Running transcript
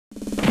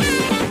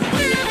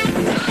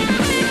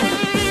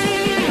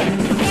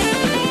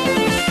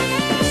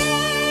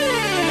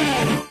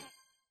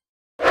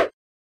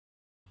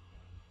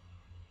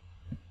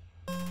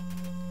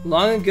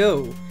Long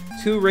ago,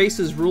 two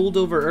races ruled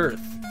over Earth,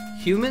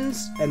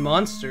 humans and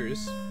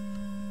monsters.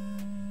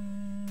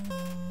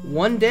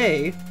 One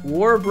day,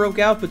 war broke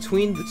out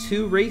between the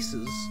two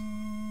races.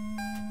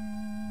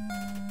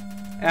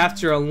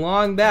 After a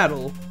long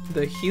battle,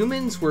 the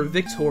humans were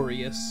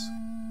victorious.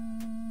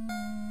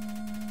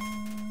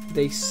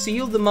 They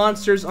sealed the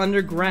monsters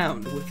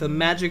underground with a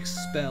magic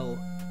spell.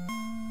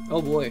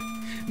 Oh boy.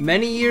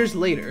 Many years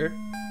later, ...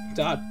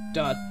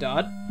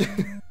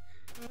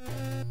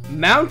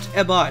 Mount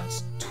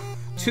Ebot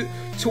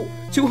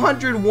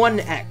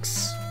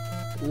 201X.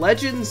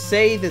 Legends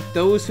say that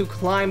those who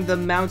climb the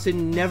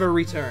mountain never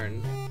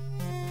return.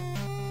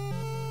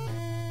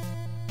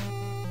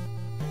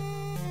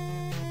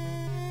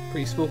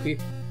 Pretty spooky.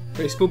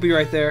 Pretty spooky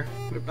right there.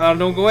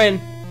 Don't go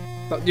in.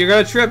 You're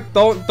gonna trip.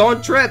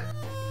 Don't trip.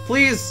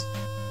 Please.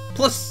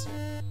 Plus.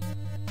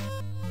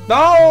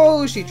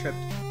 No, she tripped.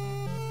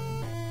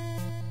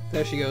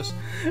 There she goes.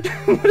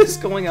 What is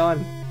going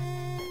on?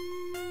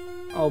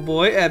 Oh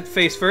boy,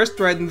 face first,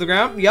 right into the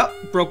ground. Yup,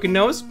 broken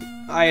nose,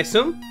 I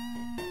assume.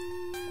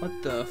 What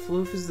the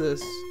floof is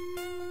this?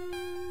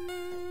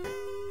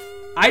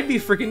 I'd be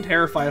freaking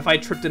terrified if I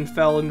tripped and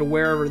fell into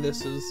wherever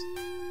this is.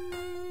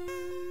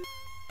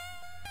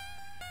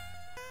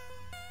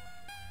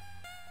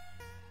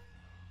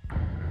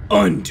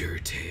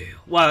 Undertale.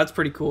 Wow, that's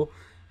pretty cool.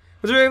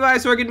 What's up, everybody?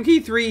 So we're getting Key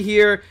 3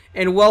 here,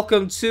 and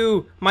welcome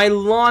to my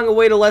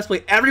long-awaited Let's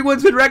Play.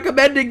 Everyone's been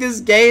recommending this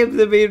game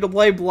to me to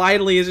play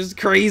blindly. It's just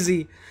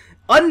crazy.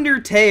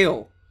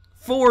 Undertale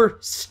for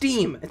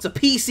Steam. It's a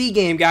PC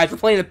game, guys. We're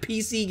playing a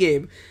PC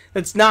game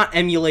that's not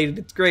emulated.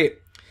 It's great.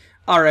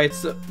 Alright,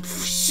 so...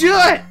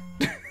 Shut!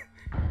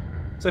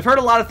 So I've heard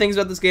a lot of things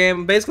about this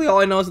game. Basically,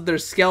 all I know is that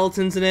there's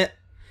skeletons in it,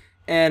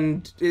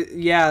 and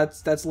yeah,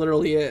 that's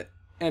literally it.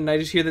 And I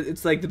just hear that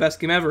it's like the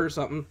best game ever or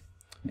something.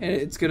 And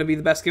it's gonna be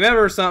the best game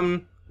ever or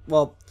something.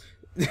 Well,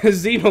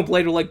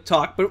 Xenoblade will like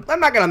talk, but I'm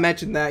not gonna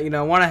mention that, you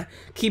know. I wanna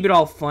keep it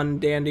all fun and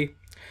dandy.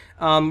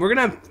 We're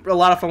gonna have a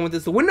lot of fun with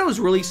this. The window is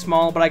really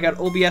small, but I got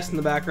OBS in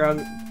the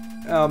background.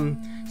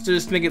 So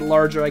just make it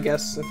larger, I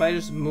guess. If I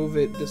just move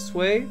it this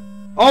way.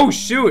 Oh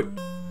shoot!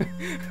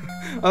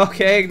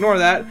 Okay, ignore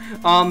that.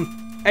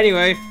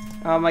 Anyway,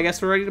 I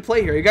guess we're ready to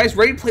play here. You guys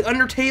ready to play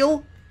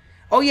Undertale?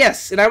 Oh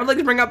yes, and I would like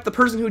to bring up the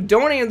person who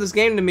donated this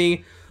game to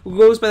me, who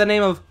goes by the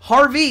name of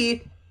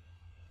Harvey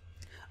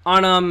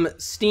on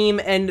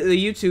Steam and the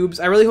YouTubes.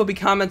 I really hope he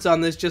comments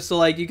on this just so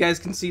like you guys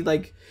can see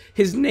like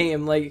his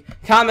name. Like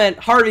comment,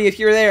 Harvey, if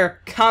you're there,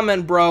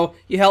 comment, bro.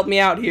 You helped me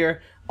out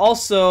here.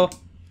 Also,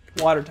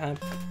 water time.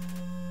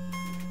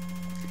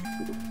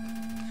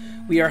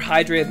 We are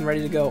hydrated and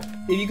ready to go.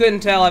 If you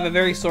couldn't tell, I have a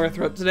very sore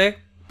throat today,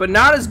 but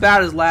not as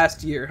bad as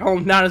last year. Oh,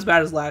 not as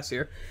bad as last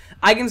year.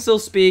 I can still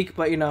speak,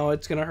 but you know,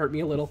 it's gonna hurt me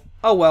a little.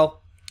 Oh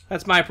well,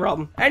 that's my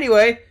problem.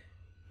 Anyway,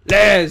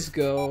 let's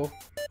go.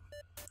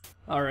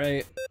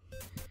 Alright.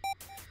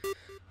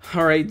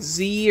 Alright,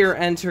 Z or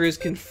enter is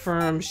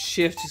confirm,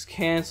 shift is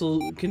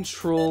cancel,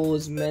 control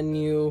is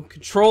menu.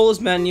 Control is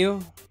menu.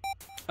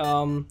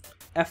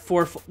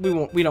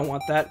 F4, we don't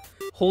want that.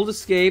 Hold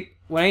escape.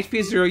 When HP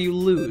is 0, you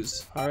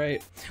lose.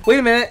 Alright. Wait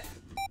a minute.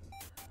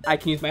 I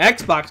can use my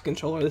Xbox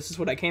controller. This is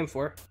what I came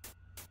for.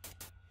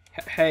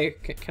 Hey,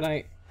 can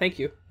I... Thank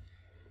you.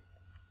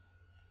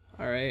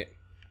 Alright.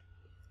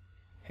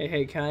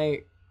 Hey, can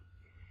I...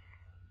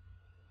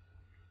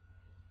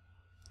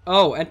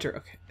 Oh, enter.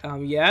 Okay.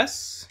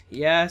 Yes.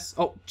 Yes.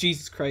 Oh,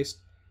 Jesus Christ.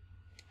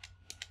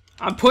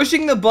 I'm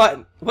pushing the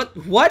button.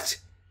 What?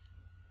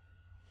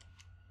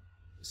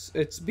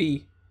 It's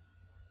B.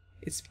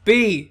 It's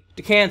B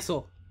to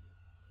cancel.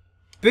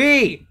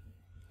 B!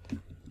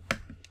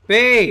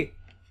 B!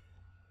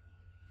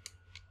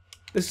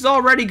 This is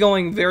already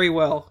going very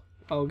well.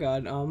 Oh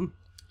god,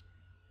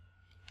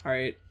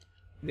 Alright.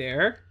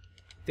 There.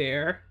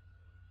 There.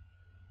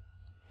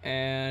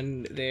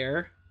 And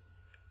there.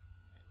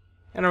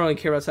 I don't really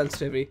care about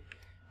sensitivity.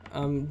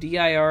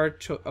 DIR,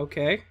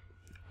 okay.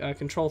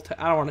 Control,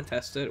 I don't want to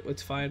test it,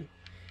 it's fine.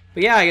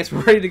 But yeah, I guess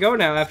we're ready to go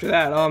now after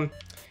that.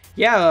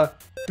 Yeah,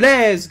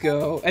 let's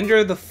go.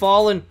 Enter the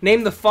fallen,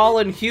 name the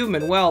fallen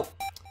human. Well,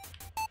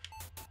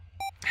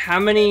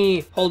 how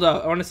many, hold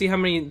up, I want to see how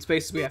many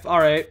spaces we have.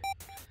 Alright.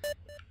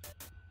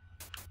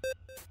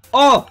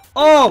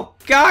 Oh,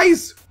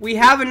 guys, we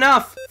have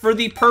enough for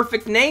the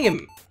perfect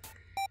name.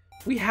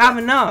 We have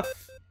enough.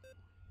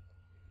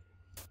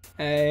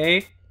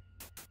 A.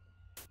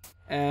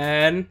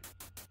 N.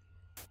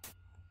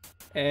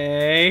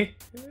 A.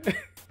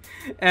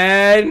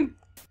 N.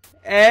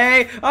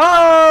 A.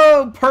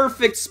 Oh,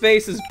 perfect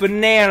spaces.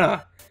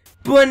 Banana.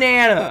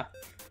 Banana.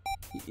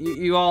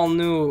 You all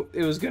knew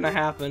it was gonna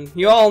happen.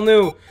 You all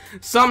knew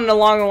something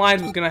along the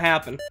lines was gonna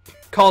happen.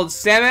 Called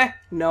Seme?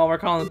 No, we're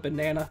calling it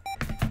banana.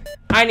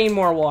 I need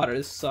more water.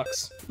 This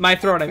sucks. My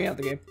throat, I mean, out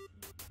the game.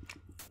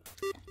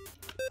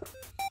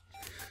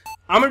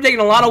 I'm gonna be taking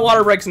a lot of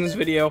water breaks in this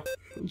video.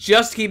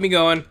 Just to keep me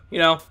going. You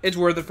know, it's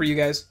worth it for you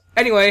guys.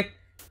 Anyway,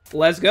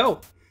 let's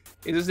go.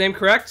 Is this name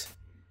correct?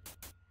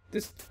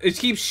 It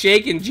keeps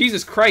shaking.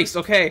 Jesus Christ.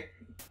 Okay.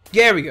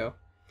 There we go.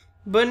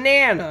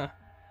 Banana.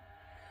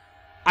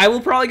 I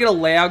will probably get a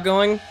layout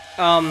going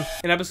in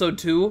episode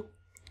 2,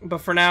 but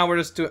for now we're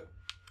just doing...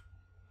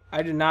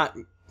 I did not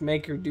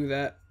make her do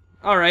that.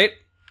 Alright.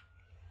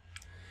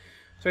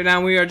 So right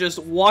now we are just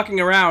walking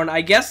around.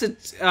 I guess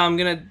it's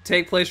gonna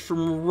take place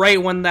from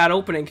right when that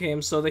opening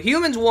came. So the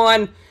humans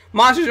won,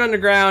 monsters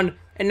underground,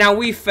 and now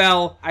we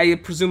fell, I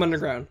presume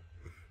underground.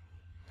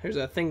 There's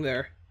a thing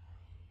there.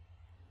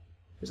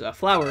 There's a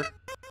flower.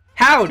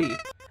 Howdy!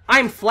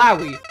 I'm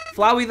Flowey.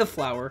 Flowey the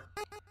flower.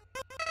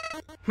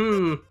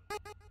 You're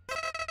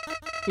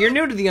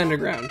new to the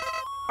underground,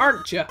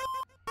 aren't ya?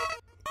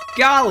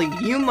 Golly,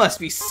 you must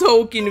be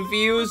so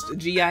confused.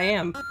 Gee, I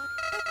am.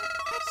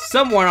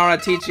 Someone ought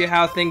to teach you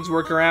how things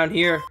work around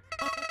here.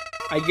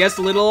 I guess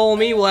little old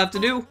me will have to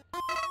do.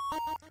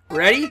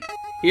 Ready?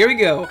 Here we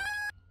go.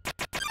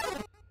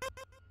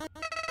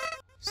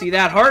 See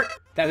that heart?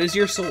 That is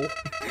your soul.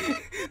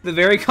 The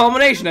very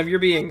culmination of your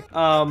being.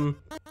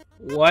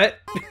 What?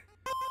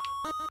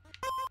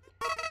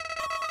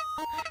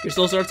 Your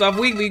soul starts off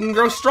weak, but you can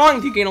grow strong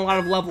if you gain a lot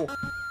of level.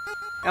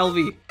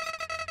 LV.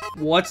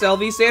 What's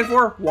LV stand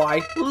for?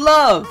 Why?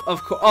 Love!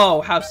 Of course.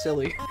 Oh, how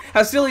silly.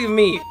 How silly of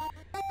me.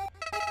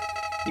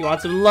 You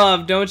want some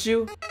love, don't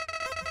you?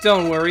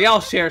 Don't worry,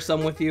 I'll share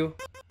some with you.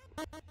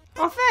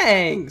 Oh,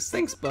 thanks.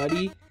 Thanks,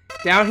 buddy.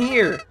 Down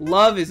here,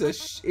 love is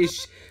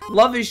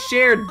love is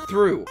shared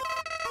through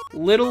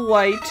little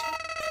white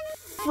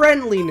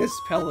friendliness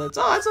pellets.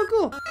 Oh, that's so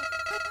cool.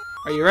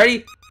 Are you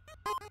ready?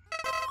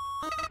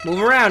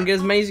 Move around, get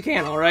as many as you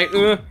can, alright?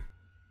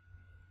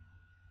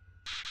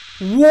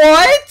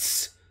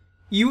 What?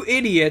 You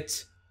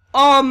idiot.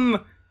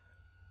 I'm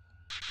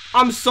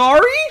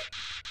sorry?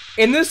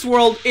 In this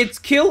world, it's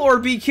kill or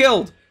be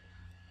killed.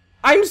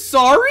 I'm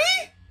sorry?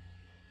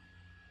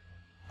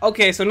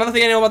 Okay, so another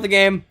thing I know about the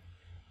game.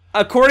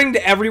 According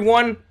to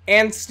everyone,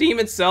 and Steam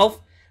itself,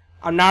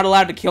 I'm not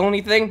allowed to kill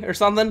anything or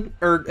something.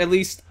 Or at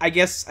least, I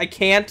guess I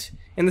can't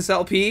in this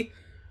LP.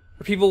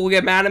 Or people will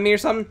get mad at me or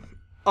something.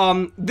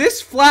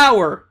 This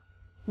flower.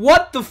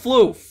 What the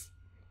floof?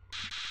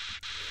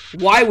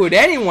 Why would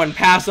anyone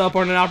pass up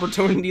on an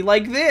opportunity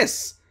like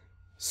this?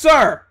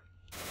 Sir!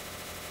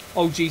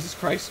 Oh, Jesus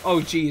Christ. Oh,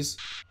 jeez.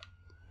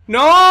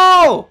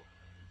 No!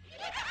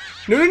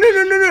 No, no, no,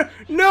 no, no, no!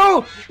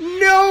 No!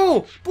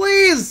 No!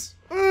 Please!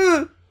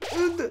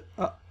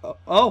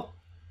 Oh.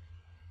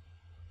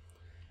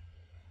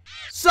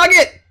 Suck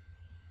it!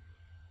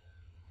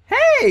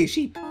 Hey,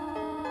 sheep!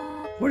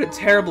 What a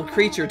terrible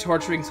creature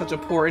torturing such a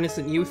poor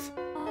innocent youth.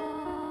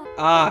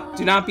 Ah,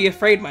 do not be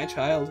afraid, my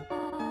child.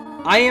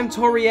 I am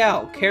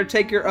Toriel,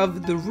 caretaker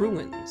of the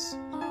ruins.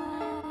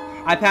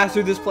 I pass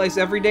through this place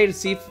every day to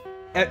see if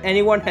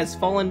anyone has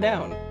fallen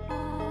down.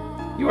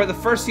 You are the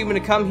first human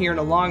to come here in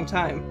a long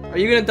time. Are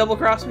you gonna double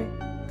cross me?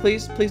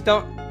 Please, please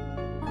don't.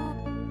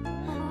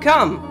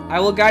 Come, I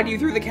will guide you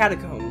through the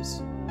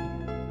catacombs.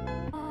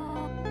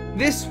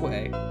 This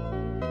way.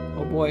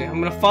 Oh boy,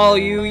 I'm gonna follow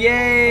you,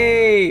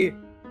 yay!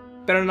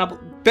 Better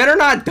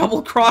not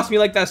double cross me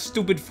like that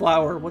stupid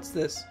flower. What's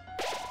this?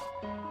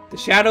 The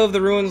shadow of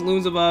the ruins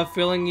looms above,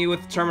 filling you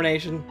with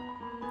determination.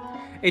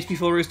 HP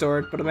full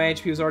restored, but my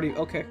HP was already...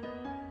 okay.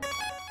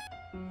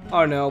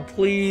 Oh no,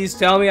 please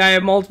tell me I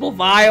have multiple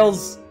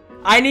files!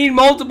 I need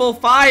multiple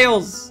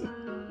files!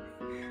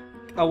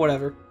 Oh,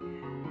 whatever.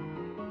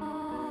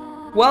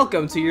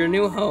 Welcome to your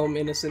new home,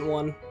 innocent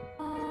one.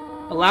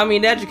 Allow me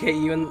to educate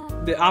you in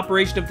the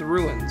operation of the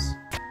ruins.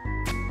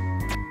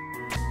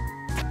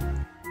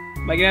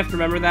 Am I gonna have to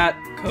remember that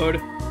code?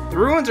 The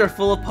ruins are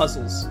full of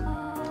puzzles.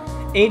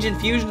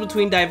 Ancient fusions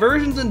between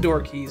diversions and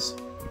door keys.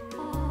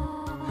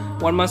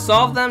 One must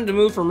solve them to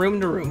move from room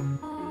to room.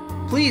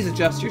 Please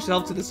adjust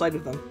yourself to the sight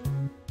of them.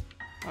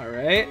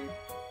 Alright.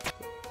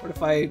 What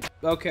if I...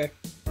 okay.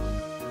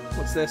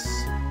 What's this?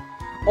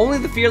 Only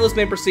the fearless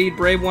may proceed,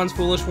 brave ones,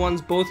 foolish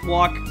ones, both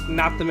walk,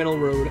 not the middle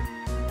road.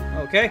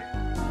 Okay.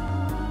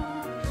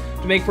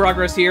 To make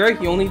progress here,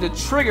 you'll need to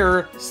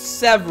trigger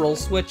several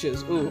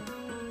switches. Ooh.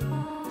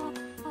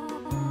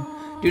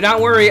 Do not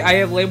worry, I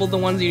have labeled the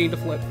ones you need to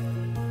flip.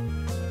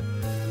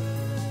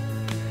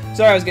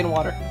 Sorry, I was getting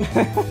water.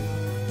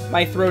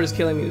 My throat is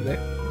killing me today.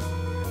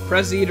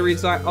 Press Z to read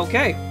sign.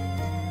 Okay.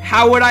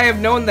 How would I have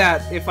known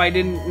that if I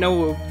didn't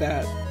know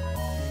that?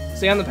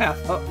 Stay on the path.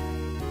 Oh.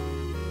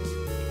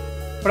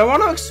 But I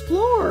want to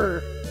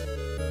explore.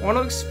 I want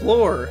to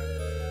explore.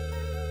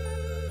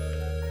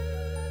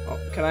 Oh,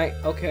 can I?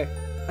 Okay.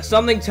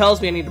 Something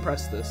tells me I need to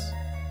press this.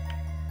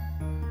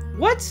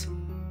 What?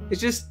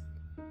 It's just...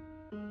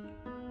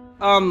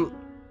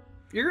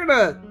 you're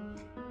gonna...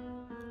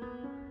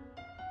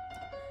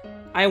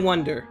 I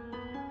wonder.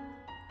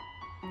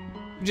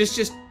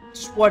 Just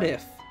what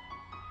if?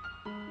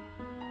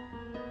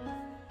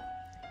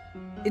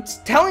 It's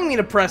telling me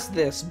to press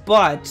this,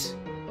 but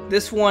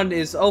this one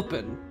is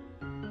open.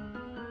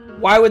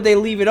 Why would they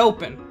leave it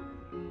open?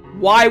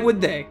 Why would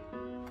they?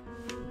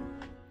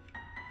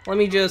 Let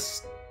me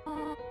just...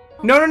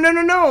 No, no, no,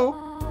 no,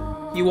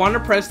 no! You want to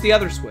press the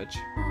other switch.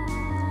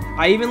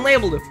 I even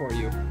labeled it for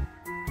you.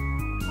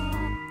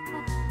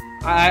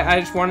 I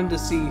just wanted to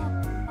see.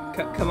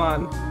 Come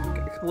on.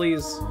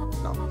 Please.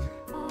 No.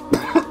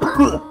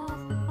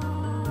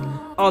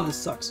 Oh, this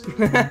sucks.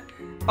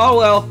 Oh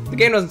well, the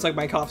game doesn't suck,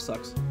 my cough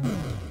sucks.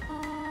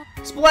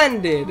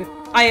 Splendid!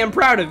 I am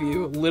proud of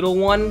you, little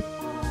one.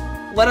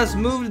 Let us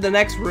move to the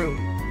next room.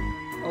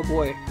 Oh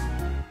boy.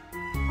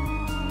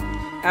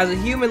 As a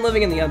human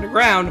living in the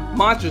underground,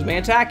 monsters may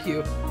attack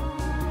you.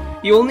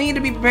 You will need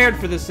to be prepared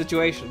for this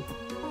situation.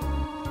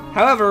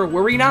 However,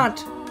 worry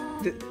not.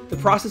 The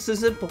process is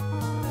simple.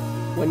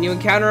 When you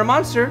encounter a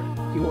monster,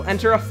 you will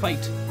enter a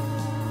fight.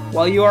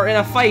 While you are in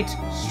a fight,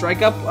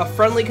 strike up a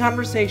friendly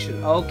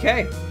conversation.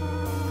 Okay.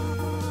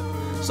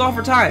 So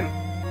for time,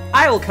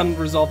 I will come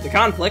to resolve the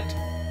conflict.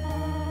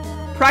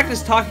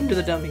 Practice talking to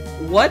the dummy.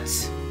 What?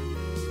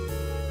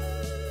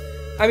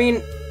 I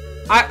mean,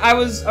 I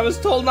was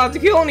told not to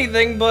kill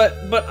anything, but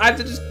I have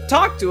to just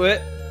talk to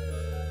it.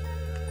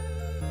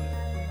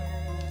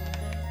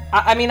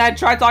 I mean, I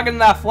tried talking to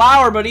that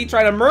flower, but he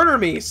tried to murder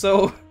me,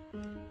 so...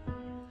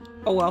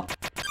 Oh well.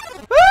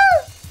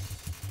 Ah!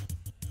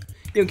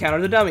 You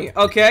encountered the dummy.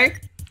 Okay.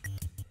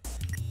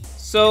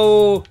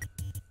 So...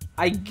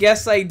 I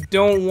guess I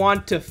don't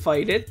want to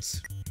fight it.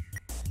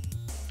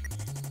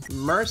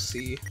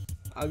 Mercy.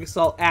 I guess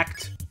I'll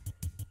act.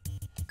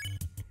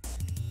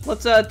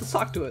 Let's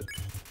talk to it.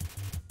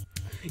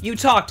 You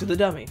talk to the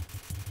dummy.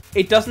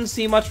 It doesn't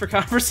seem much for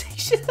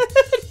conversation.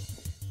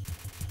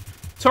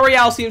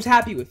 Toriel seems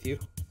happy with you.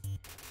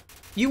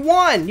 You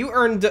won! You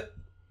earned...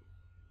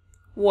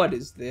 What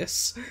is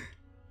this?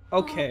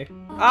 Okay.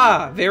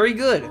 Ah, very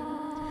good.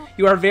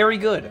 You are very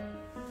good.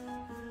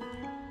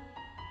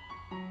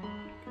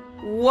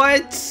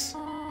 What?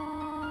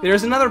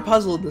 There's another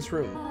puzzle in this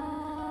room.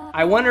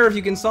 I wonder if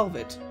you can solve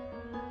it.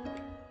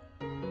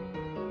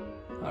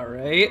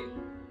 Alright.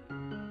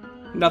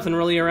 Nothing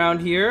really around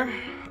here.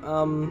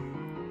 Oh,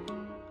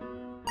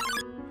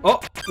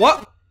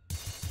 what?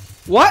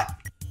 What?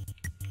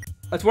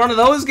 That's one of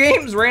those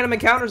games? Random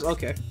encounters?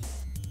 Okay.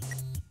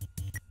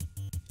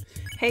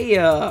 Hey,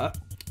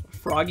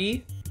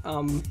 Froggy.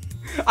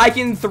 I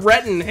can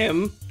threaten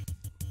him.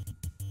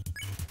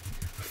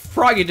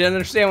 Froggy didn't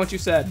understand what you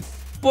said,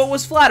 but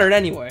was flattered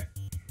anyway.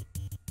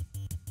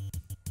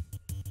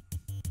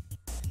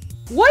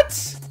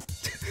 What?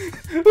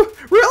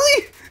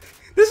 Really?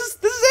 This is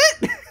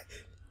it?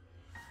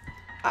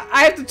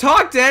 I have to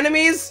talk to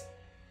enemies?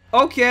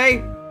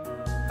 Okay.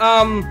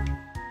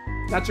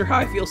 Not sure how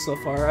I feel so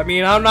far. I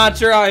mean, I'm not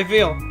sure how I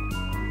feel.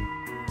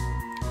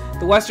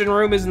 The western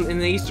room is in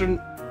the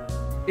eastern...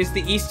 is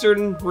the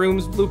eastern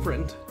room's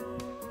blueprint.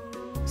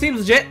 Seems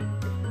legit.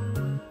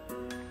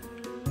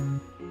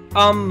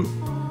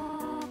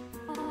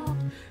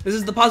 This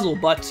is the puzzle,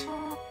 but...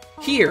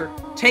 Here,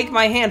 take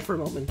my hand for a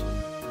moment.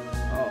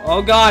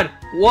 Oh god!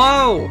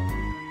 Whoa!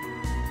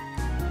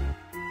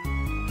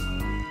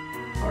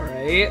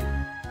 Alright.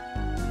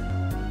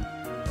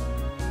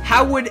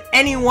 How would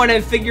anyone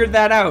have figured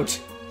that out?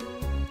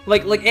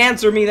 Like,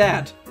 answer me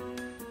that.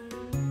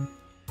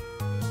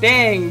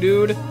 Dang,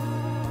 dude.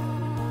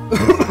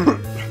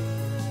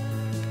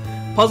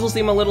 Puzzles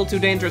seem a little too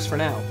dangerous for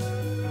now.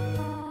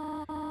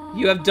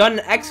 You have done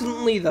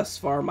excellently thus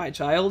far, my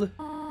child.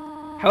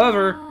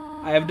 However,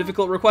 I have a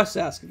difficult request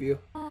to ask of you.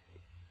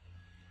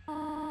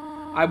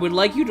 I would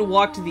like you to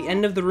walk to the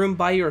end of the room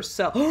by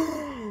yourself.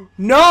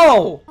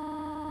 No!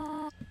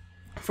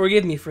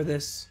 Forgive me for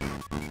this.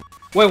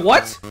 Wait,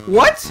 what?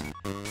 What?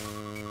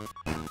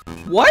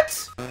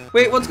 What?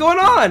 Wait, what's going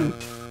on?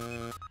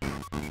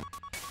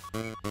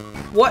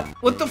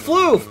 What the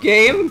floof,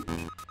 game?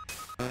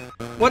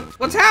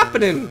 What's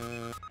happening?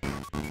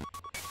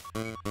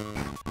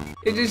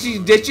 Is she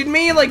ditching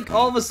me, like,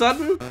 all of a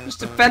sudden? Just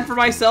to fend for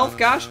myself?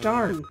 Gosh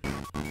darn.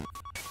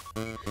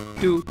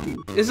 Dude,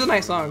 this is a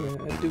nice song.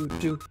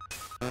 Dude.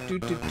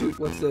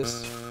 What's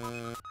this?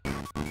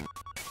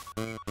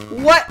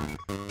 What?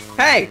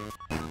 Hey!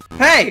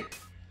 Hey!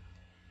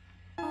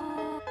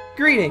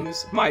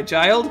 Greetings, my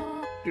child.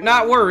 Do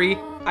not worry,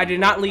 I did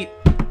not leave.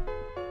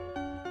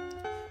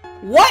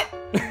 What?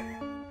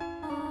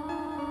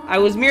 I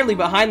was merely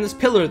behind this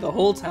pillar the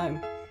whole time.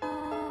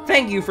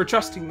 Thank you for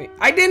trusting me.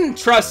 I didn't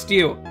trust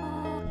you!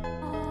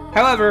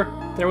 However,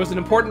 there was an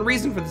important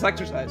reason for this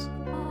exercise.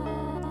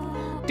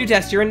 To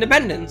test your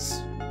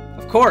independence.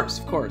 Of course.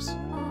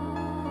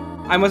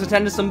 I must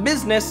attend to some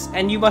business,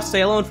 and you must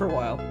stay alone for a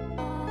while.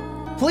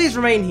 Please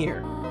remain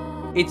here.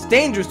 It's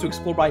dangerous to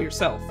explore by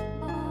yourself.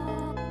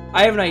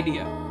 I have an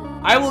idea.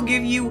 I will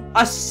give you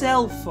a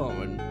cell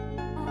phone.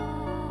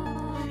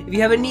 If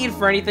you have a need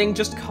for anything,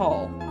 just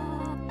call.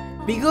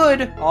 Be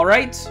good,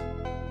 alright?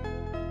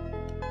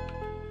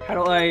 How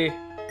do I...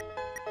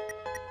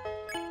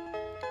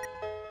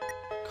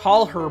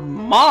 call her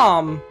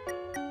mom?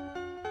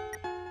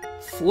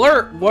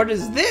 Flirt? What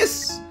is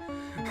this?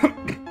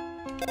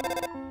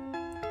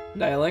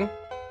 Dialing.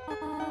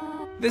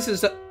 This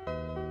is a...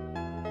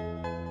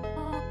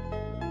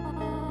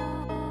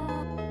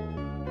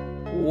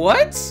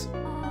 What?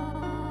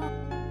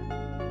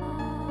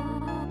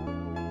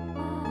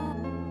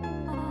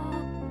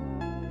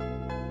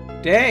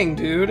 Dang,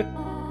 dude.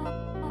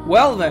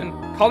 Well then,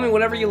 call me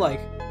whatever you like.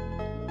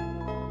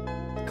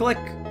 Click.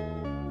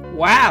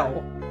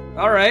 Wow.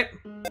 Alright.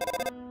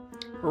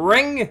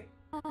 Ring.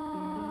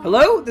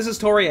 Hello? This is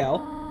Toriel.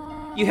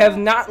 You have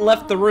not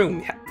left the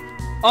room.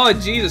 Oh,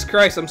 Jesus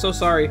Christ, I'm so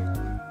sorry.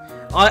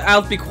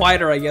 I'll be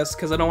quieter, I guess,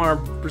 because I don't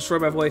want to destroy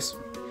my voice.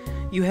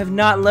 You have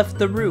not left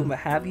the room,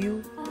 have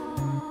you?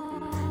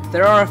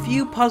 There are a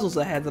few puzzles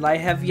ahead that I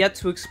have yet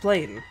to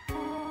explain.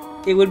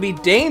 It would be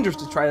dangerous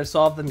to try to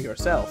solve them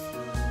yourself.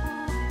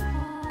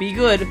 Be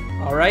good,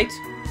 alright?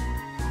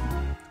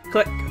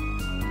 Click.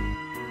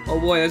 Oh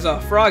boy, there's a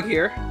frog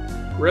here.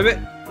 Ribbit,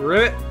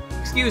 ribbit.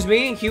 Excuse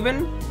me,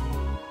 human.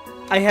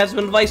 I have some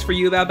advice for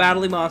you about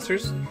battling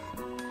monsters.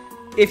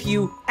 If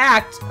you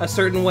act a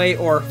certain way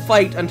or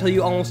fight until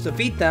you almost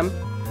defeat them,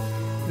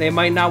 they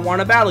might not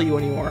want to battle you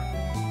anymore.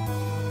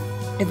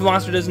 If a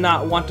monster does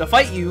not want to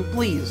fight you,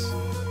 please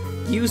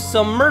use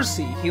some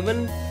mercy,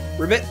 human.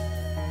 Ribbit.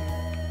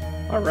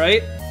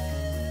 Alright.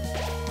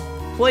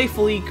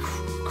 Playfully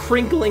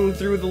crinkling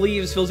through the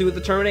leaves fills you with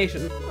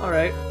determination.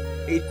 Alright.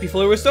 HP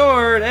fully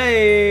restored.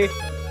 Hey!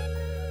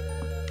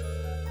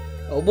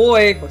 Oh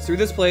boy, what's through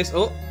this place?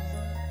 Oh.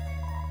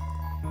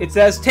 It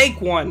says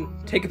take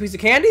one. Take a piece of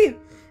candy?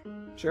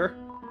 Sure.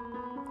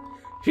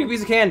 Take a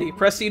piece of candy.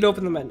 Press C to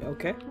open the menu.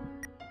 Okay.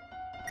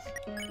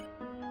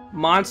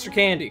 Monster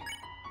candy.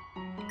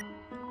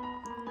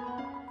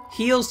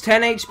 Heals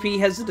 10 HP,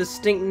 has a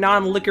distinct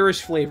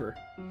non-licorice flavor.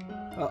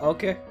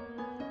 Okay.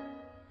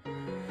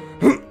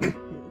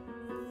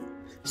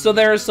 So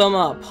there are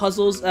some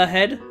puzzles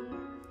ahead,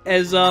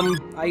 as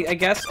I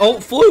guess. Oh,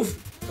 floof!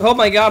 Oh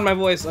my god, my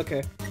voice.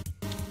 Okay.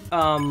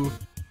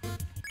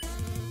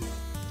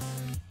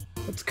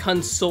 Let's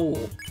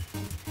console.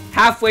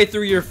 Halfway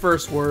through your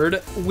first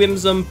word,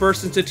 Whimsum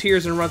bursts into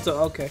tears and runs.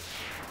 Okay.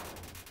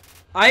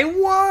 I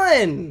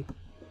won!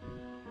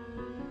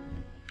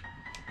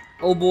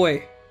 Oh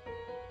boy.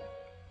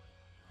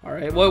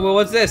 Alright,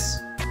 what's this?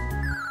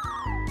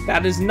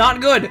 That is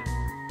not good.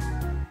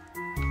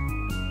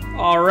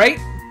 Alright.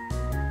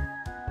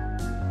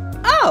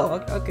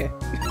 Oh, okay.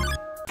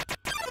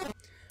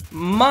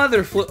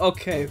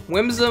 Okay.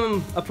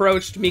 Whimsum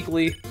approached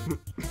meekly.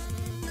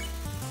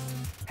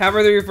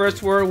 Halfway through your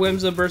first word,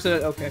 Whimsum burst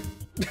in. Okay.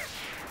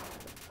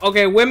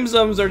 Okay,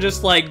 Whimsums are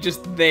just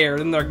there,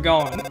 then they're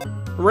gone.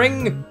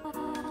 Ring.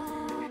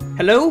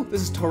 Hello,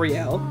 this is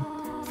Toriel.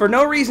 For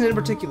no reason in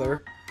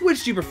particular,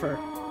 which do you prefer?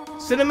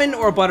 Cinnamon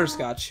or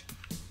butterscotch?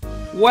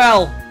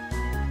 Well,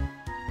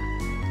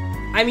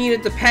 I mean,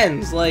 it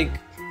depends. Like,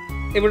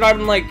 if we're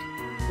talking like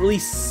really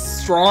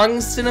strong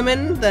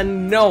cinnamon,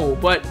 then no,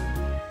 but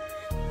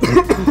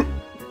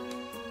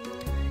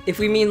if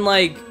we mean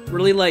like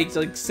really like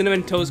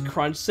cinnamon toast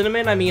crunch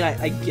cinnamon, I mean,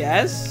 I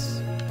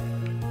guess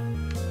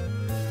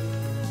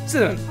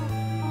cinnamon.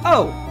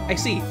 Oh, I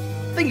see.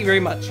 Thank you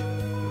very much.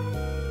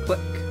 Click.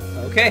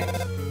 Okay.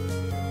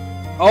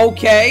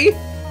 Okay.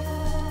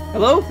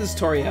 Hello, this is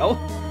Toriel.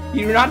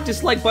 You do not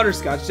dislike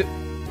butterscotch.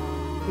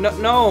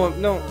 No.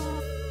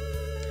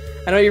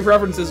 I know your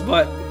preferences,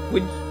 but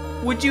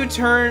would you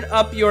turn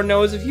up your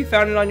nose if you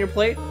found it on your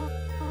plate?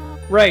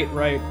 Right.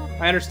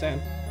 I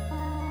understand.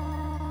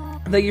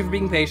 Thank you for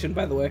being patient,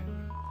 by the way.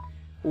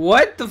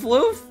 What? The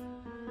floof?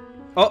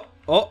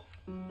 Oh.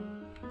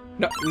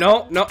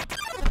 No.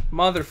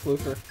 Mother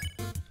floofer.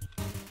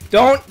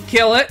 Don't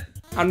kill it.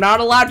 I'm not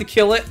allowed to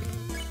kill it.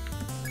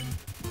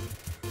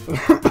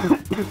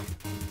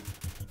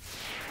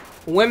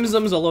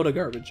 Whimsum's a load of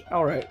garbage.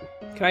 Alright.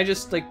 Can I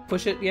just, like,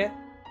 push it yet?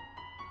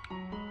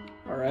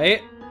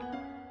 Alright.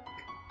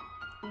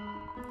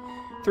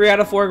 3 out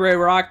of 4 gray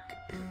rock.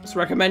 Just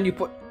recommend you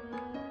put...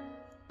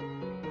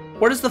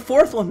 What does the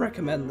 4th one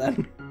recommend,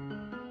 then?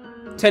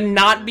 To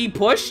not be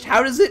pushed?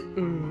 How does it...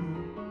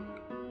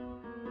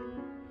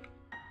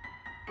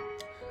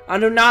 I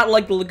do not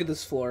like the look of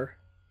this floor.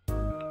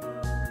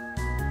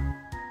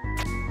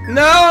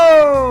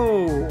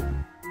 No!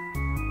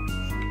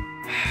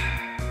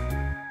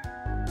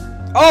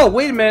 Oh,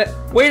 wait a minute.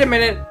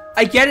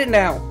 I get it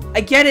now.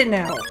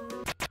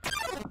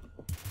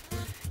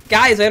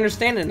 Guys, I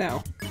understand it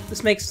now.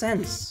 This makes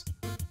sense.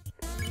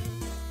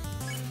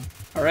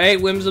 Alright,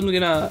 Whimsum's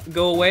gonna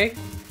go away.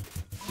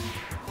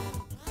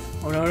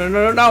 Oh,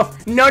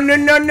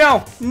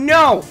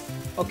 no!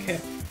 Okay.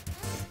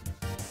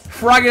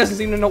 Froggy doesn't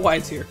seem to know why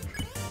it's here.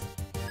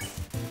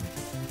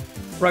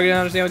 Froggy didn't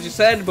understand what you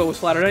said, but was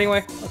flattered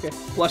anyway. Okay.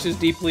 Blushes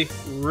deeply.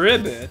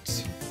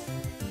 Ribbit.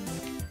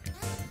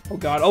 Oh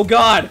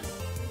god.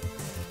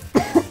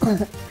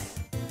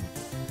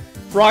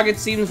 Froggy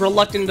seems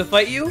reluctant to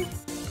fight you.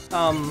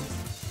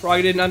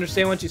 Froggy didn't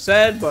understand what you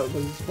said, but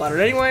was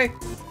flattered anyway.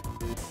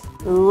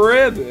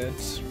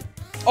 Ribbit.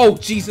 Oh,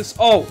 Jesus.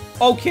 Oh,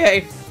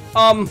 okay.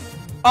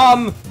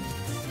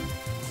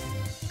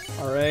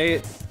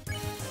 Alright.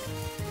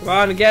 Come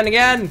on,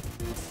 again.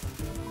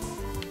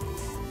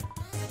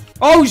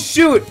 Oh,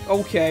 shoot.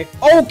 Okay,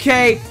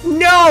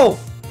 no!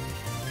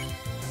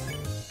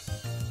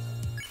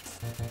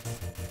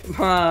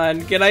 Come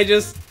on, can I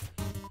just...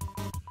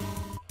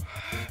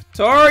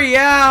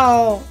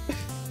 Toriel!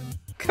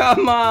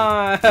 Come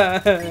on!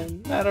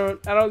 I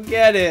don't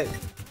get it.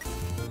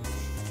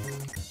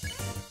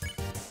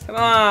 Come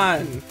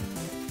on!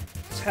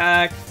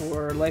 Attack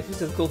for life is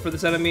difficult for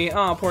this enemy.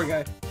 Oh, poor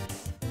guy.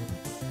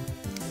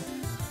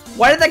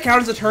 Why did that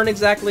count as a turn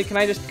exactly? Can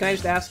I just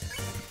ask?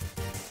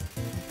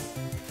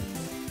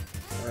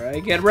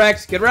 Alright, get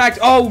wrecked, get wrecked!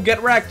 Oh,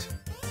 get wrecked!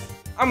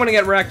 I'm gonna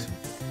get wrecked.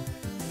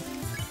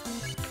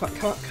 Come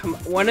on, come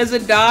on. When does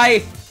it die?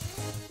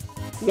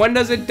 When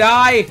does it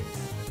die?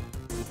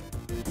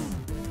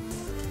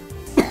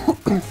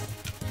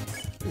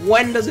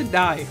 When does it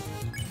die?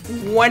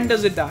 When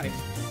does it die?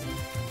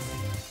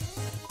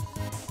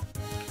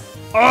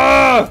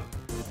 Ugh!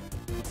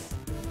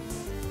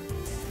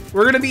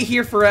 We're gonna be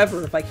here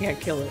forever if I can't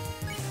kill it.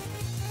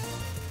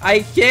 I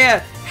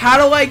can't! How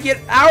do I get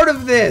out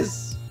of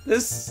this?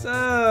 This,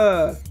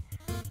 Come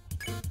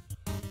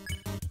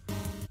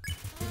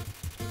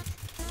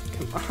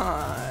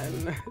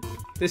on.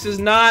 This is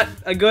not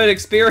a good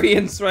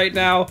experience right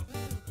now.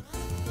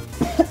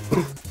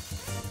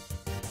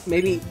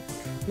 Maybe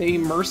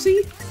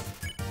mercy?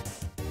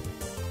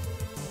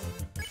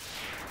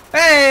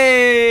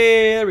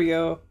 Hey! There we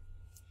go.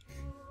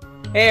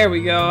 There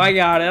we go. I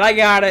got it. I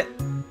got it.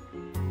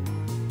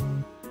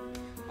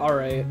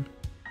 Alright.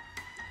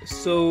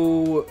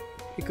 So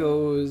it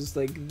goes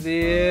like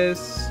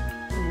this,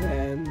 and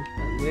then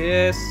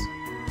this.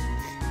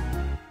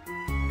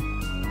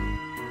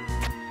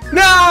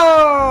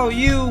 No!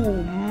 You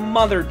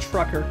mother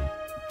trucker.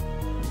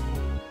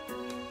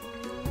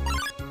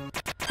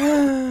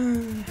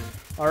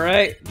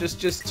 Alright,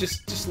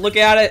 just look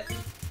at it.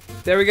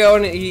 There we go,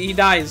 and he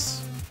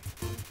dies.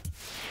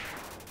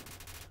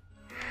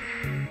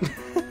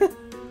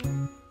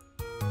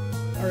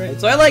 Alright,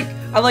 so I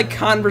like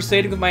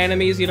conversating with my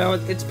enemies, you know,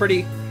 it's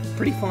pretty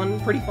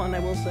fun, I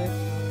will say.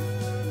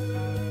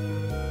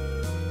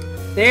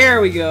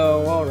 There we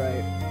go,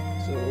 alright.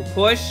 So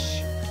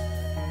push.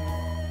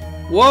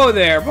 Whoa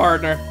there,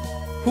 partner.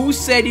 Who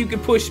said you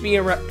could push me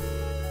around?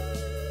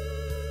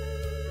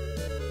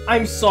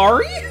 I'm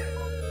sorry?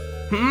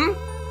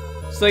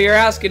 So you're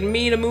asking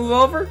me to move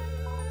over?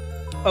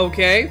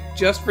 Okay,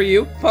 just for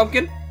you,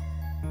 pumpkin.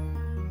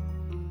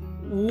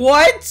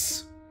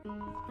 What?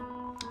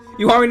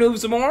 You want me to move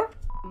some more?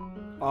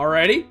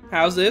 Alrighty,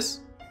 how's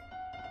this?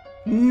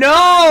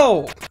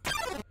 No!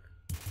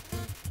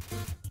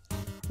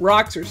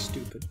 Rocks are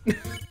stupid.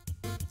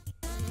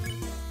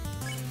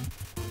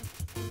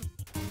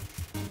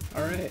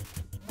 Alright.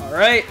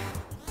 Alright.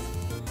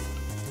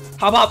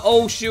 Hop hop.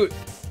 Oh shoot.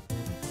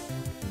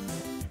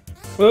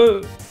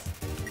 Whoa.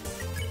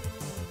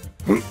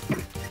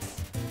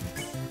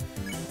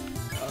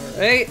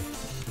 Alright.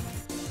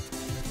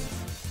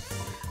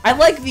 I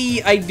like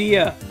the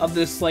idea of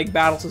this like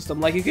battle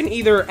system. Like you can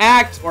either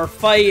act or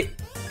fight,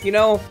 you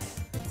know.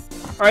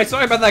 Alright,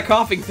 sorry about that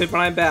coughing fit, but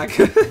I'm back.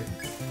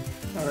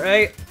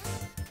 Alright.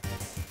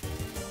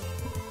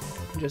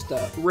 Just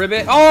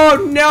ribbit.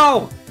 Oh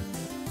no!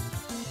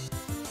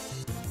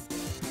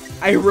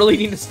 I really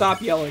need to stop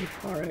yelling.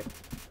 Alright.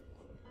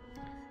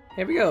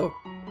 Here we go.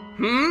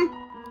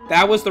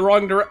 That was the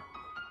wrong direction.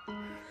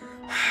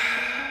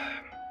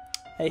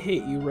 I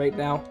hate you right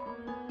now.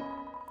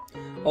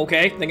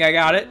 Okay, think I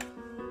got it.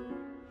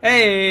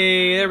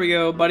 Hey, there we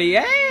go, buddy.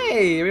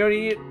 Hey, we don't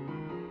need it.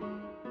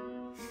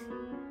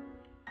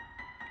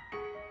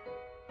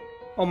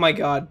 Oh my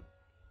god.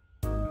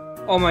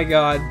 Oh my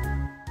god.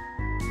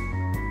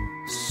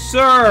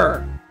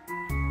 Sir!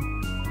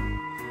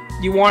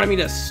 You wanted me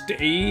to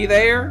stay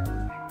there?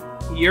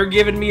 You're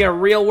giving me a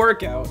real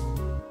workout.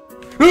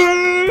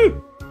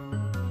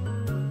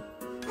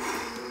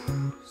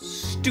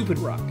 Stupid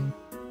rock.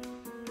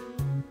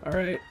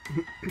 Alright.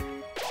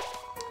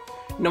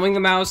 Knowing the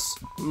mouse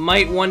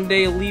might one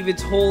day leave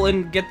its hole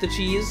and get the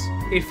cheese,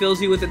 it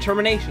fills you with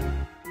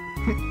determination.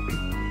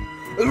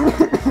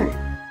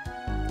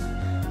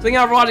 Thank you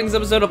all for watching this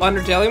episode of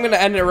Undertale. I'm gonna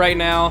end it right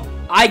now.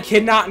 I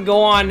cannot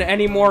go on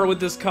anymore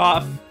with this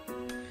cough.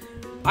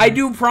 I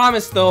do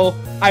promise, though,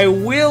 I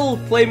will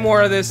play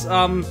more of this.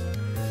 I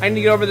need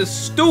to get over this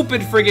stupid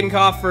friggin'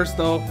 cough first,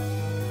 though.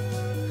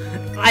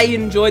 I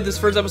enjoyed this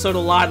first episode a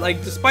lot.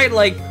 Like, despite,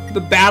 like,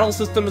 the battle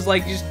systems,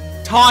 like, just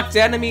talk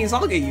to enemies,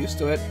 I'll get used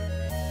to it.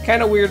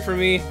 Kind of weird for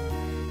me.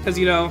 Because,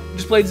 you know,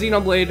 just played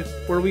Xenoblade,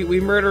 where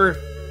we murder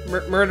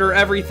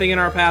everything in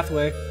our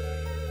pathway.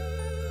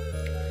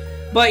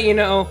 But, you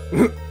know.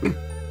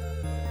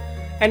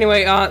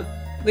 Anyway, thank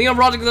you all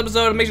for watching this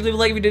episode. Make sure to leave a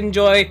like if you did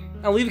enjoy.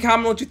 And leave a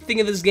comment what you think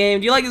of this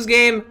game. Do you like this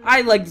game?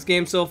 I like this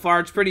game so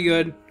far. It's pretty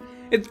good.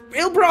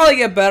 It'll probably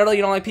get better,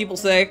 you know, like people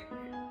say.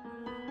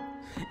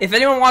 If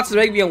anyone wants to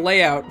make me a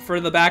layout for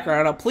the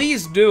background,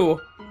 please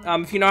do.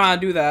 If you know how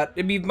to do that.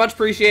 It'd be much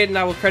appreciated, and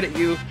I will credit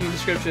you in the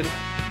description.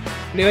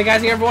 Anyway, guys,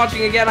 thank you for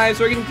watching again. I'm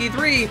Sorkin Key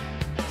 3.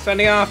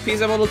 Signing off.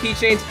 Peace out, little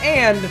keychains,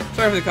 and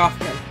sorry for the cough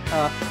again.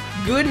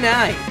 Good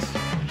night.